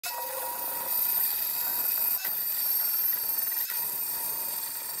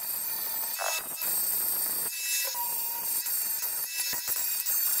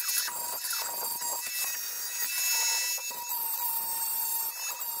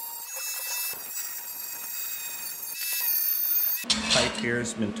Pipe here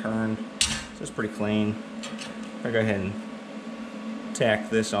has been turned, so it's pretty clean. I'll go ahead and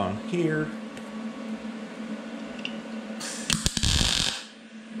tack this on here.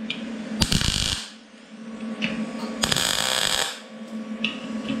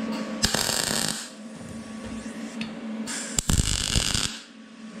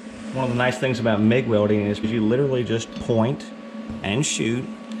 One of the nice things about MIG welding is you literally just point and shoot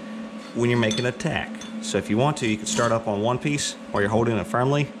when you're making a tack. So if you want to, you can start up on one piece while you're holding it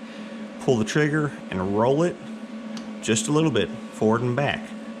firmly, pull the trigger and roll it just a little bit forward and back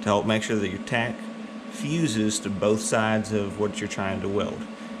to help make sure that your tack fuses to both sides of what you're trying to weld.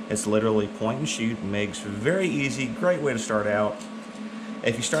 It's literally point and shoot. MIG's very easy, great way to start out.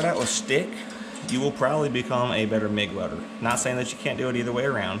 If you start out with stick, you will probably become a better MIG welder. Not saying that you can't do it either way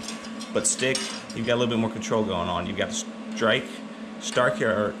around, but stick, you've got a little bit more control going on. You've got to strike, start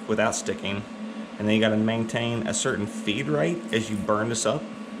your arc without sticking, and then you got to maintain a certain feed rate as you burn this up.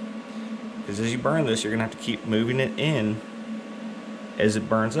 Because as you burn this, you're gonna have to keep moving it in as it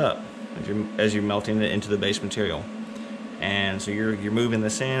burns up, as you're melting it into the base material. And so you're moving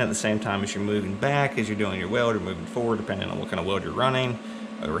this in at the same time as you're moving back, as you're doing your weld, or moving forward, depending on what kind of weld you're running,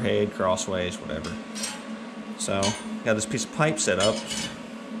 overhead, crossways, whatever. So, got this piece of pipe set up,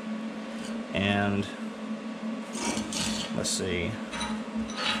 and let's see,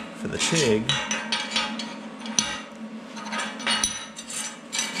 for the TIG,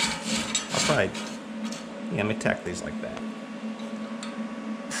 I'll probably, let me tack these like that.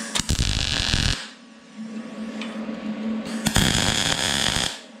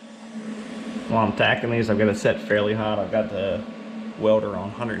 While I'm tacking these, I've got it set fairly hot. I've got the welder on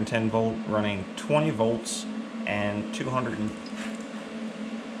 110 volt, running 20 volts and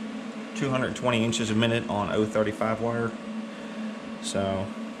 220 inches a minute on 035 wire. So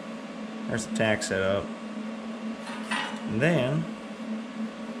there's the tack set up. And then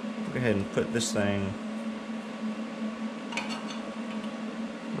go ahead and put this thing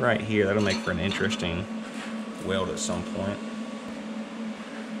right here. That'll make for an interesting weld at some point.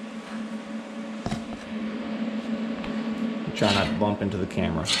 Try not to bump into the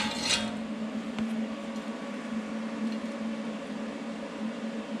camera.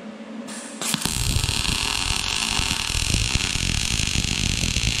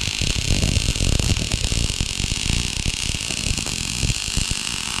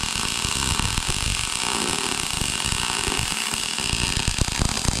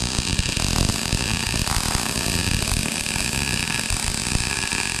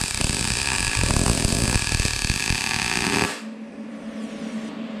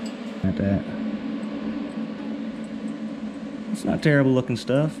 Like that. It's not terrible looking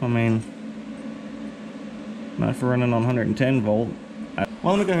stuff. I mean, not for running on 110 volt.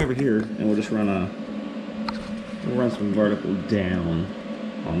 Well, let me go over here and we'll just run some vertical down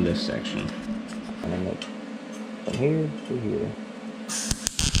on this section. And then look from here to here.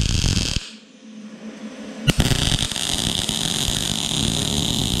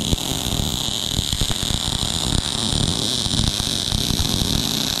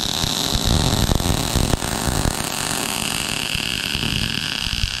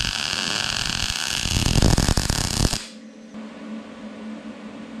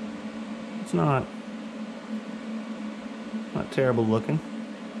 It's not terrible looking.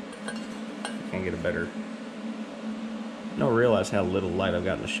 Can't get a better. I don't realize how little light I've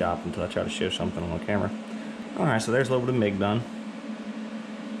got in the shop until I try to show something on the camera. Alright, so there's a little bit of MIG done.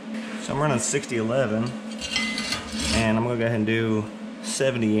 So I'm running 6011, and I'm going to go ahead and do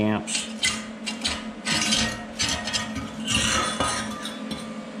 70 amps.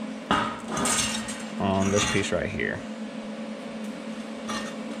 On this piece right here.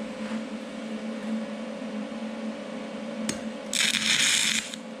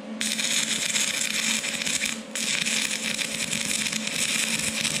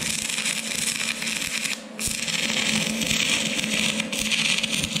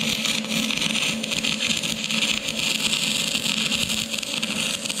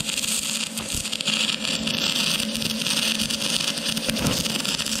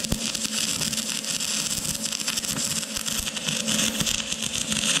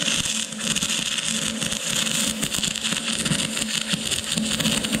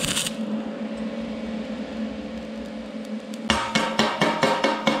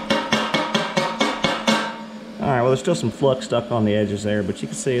 Alright, well there's still some flux stuck on the edges there, but you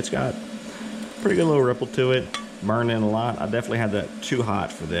can see it's got a pretty good little ripple to it. Burned in a lot. I definitely had that too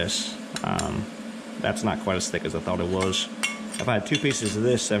hot for this. That's not quite as thick as I thought it was. If I had two pieces of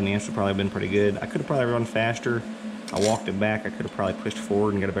this, 70 amps would probably have been pretty good. I could have probably run faster. I walked it back. I could have probably pushed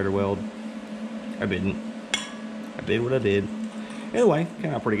forward and got a better weld. I didn't. I did what I did. Either way,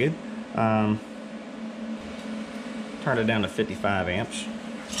 came out pretty good. Turned it down to 55 amps.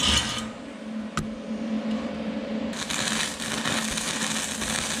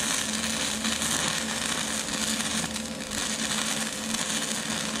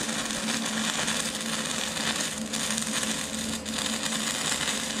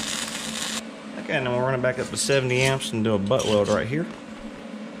 Okay, and then we'll run it back up to 70 amps and do a butt weld right here.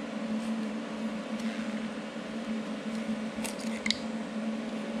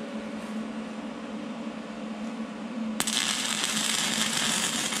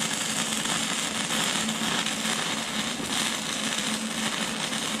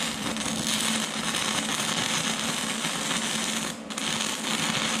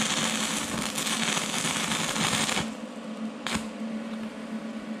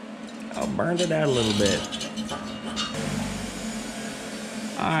 Burned it out a little bit.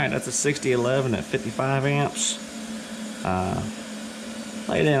 Alright, that's a 6011 at 55 amps.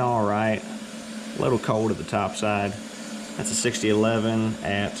 Laid in alright. A little cold at the top side. That's a 6011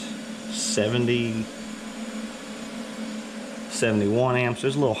 at 71 amps. It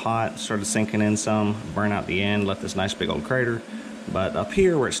was a little hot, started sinking in some, burn out the end, left this nice big old crater. But up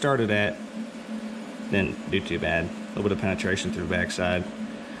here where it started at, didn't do too bad. A little bit of penetration through the backside.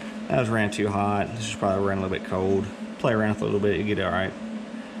 That was ran too hot. This is probably ran a little bit cold. Play around with it a little bit, you get it alright.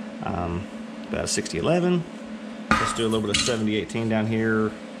 About 6011. Let's do a little bit of 7018 down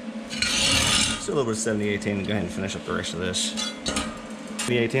here. Let's do a little bit of 7018 and go ahead and finish up the rest of this.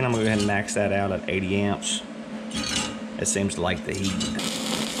 7018, I'm going to go ahead and max that out at 80 amps. It seems to like the heat.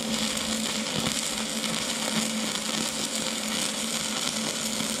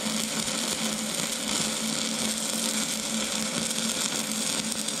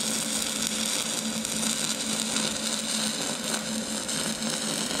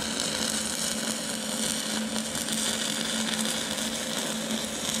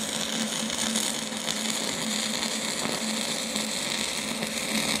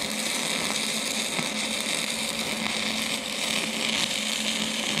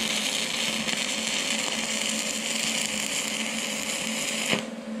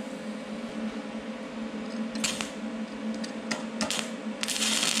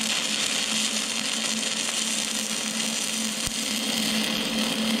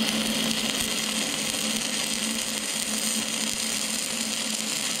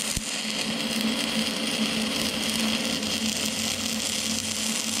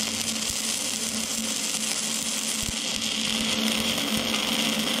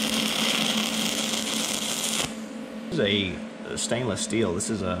 This is a stainless steel. This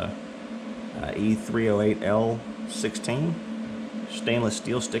is a E308L16 stainless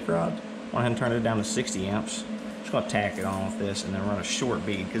steel stick rod. Went ahead and turn it down to 60 amps. Just gonna tack it on with this and then run a short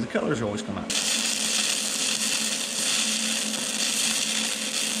bead because the colors always come out.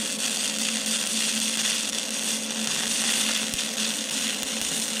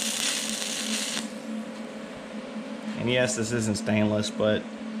 And yes, this isn't stainless, but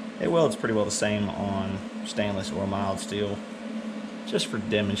it welds pretty well the same on stainless or mild steel, just for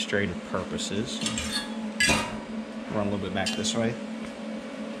demonstrative purposes. Run a little bit back this way.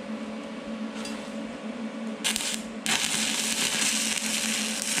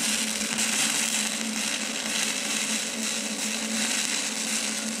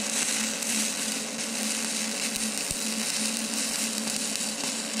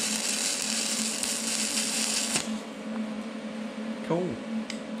 Cool.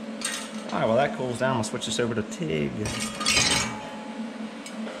 Alright, well that cools down. I'll switch this over to TIG.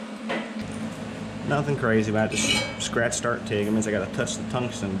 Nothing crazy about it, just scratch start TIG. It means I gotta touch the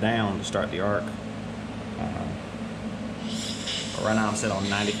tungsten down to start the arc. Right now I'm set on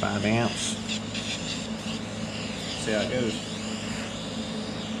 95 amps. See how it goes.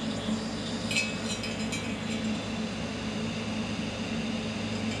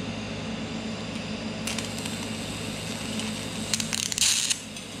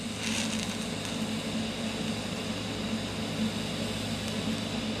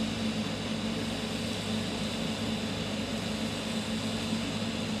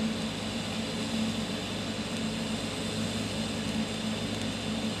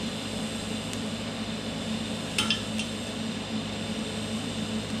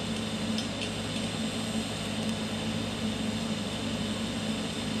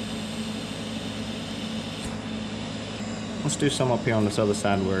 Let's do some up here on this other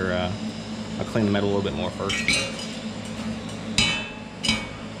side where I'll clean the metal a little bit more first.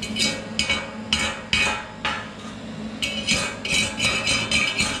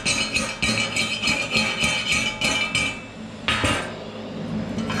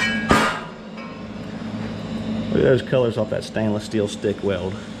 Look at those colors off that stainless steel stick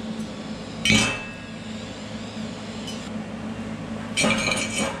weld.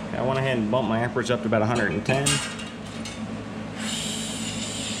 Okay, I went ahead and bumped my amperage up to about 110.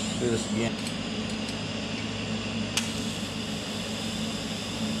 Do this again.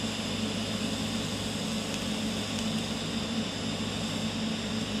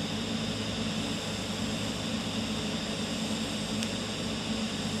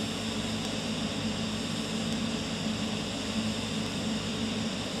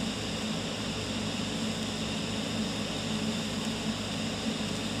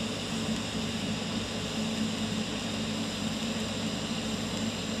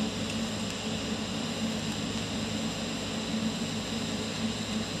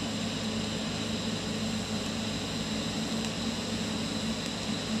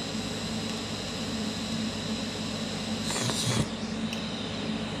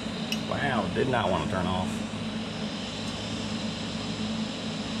 Wow, did not want to turn off.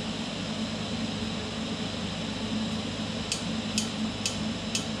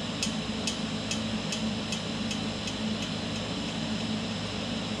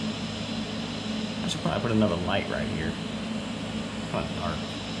 I should probably put another light right here. Kind of dark.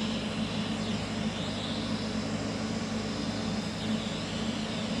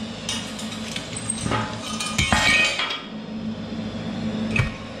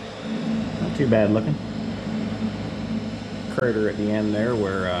 Too bad looking. Crater at the end there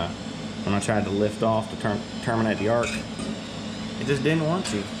where when I tried to lift off to terminate the arc, it just didn't want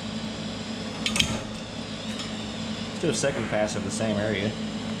to. Let's do a second pass of the same area.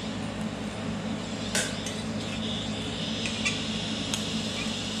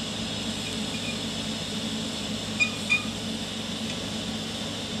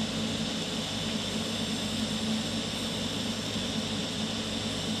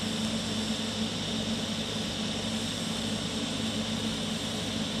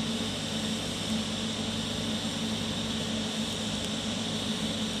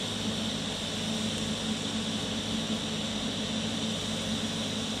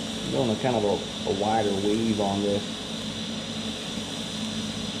 Doing a kind of a wider weave on this.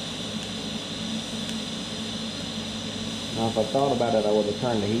 Now if I thought about it, I would have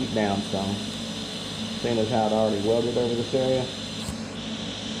turned the heat down some, seeing as how it already welded over this area.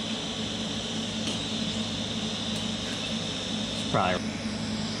 It's probably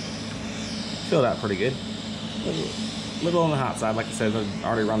filled out pretty good. A little on the hot side, like I said, I've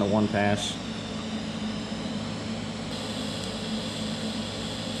already run the one pass.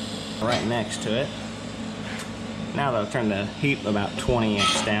 Right next to it. Now that I've turned the heat about 20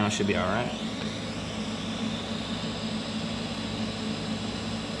 amps down, it should be alright.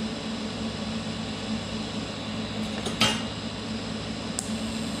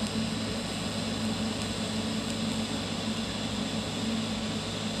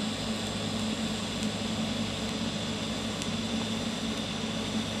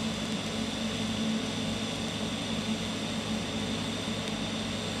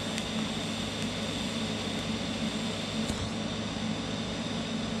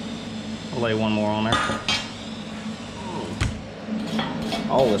 I'll lay one more on there.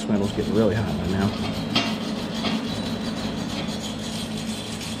 All this metal's getting really hot right now.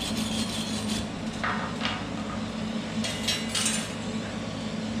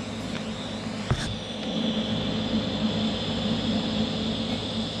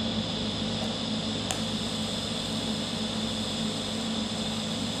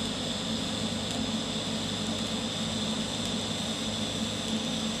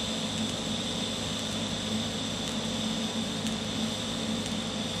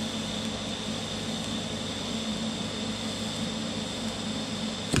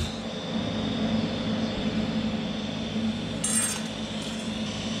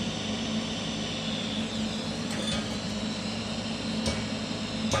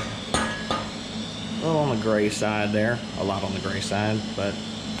 A little on the gray side there, a lot on the gray side, but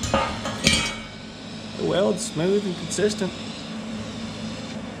the weld's smooth and consistent.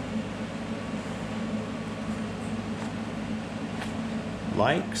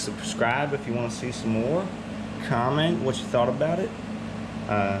 Like, subscribe if you want to see some more. Comment what you thought about it.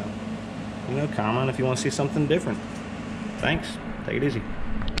 Comment if you want to see something different. Thanks. Take it easy.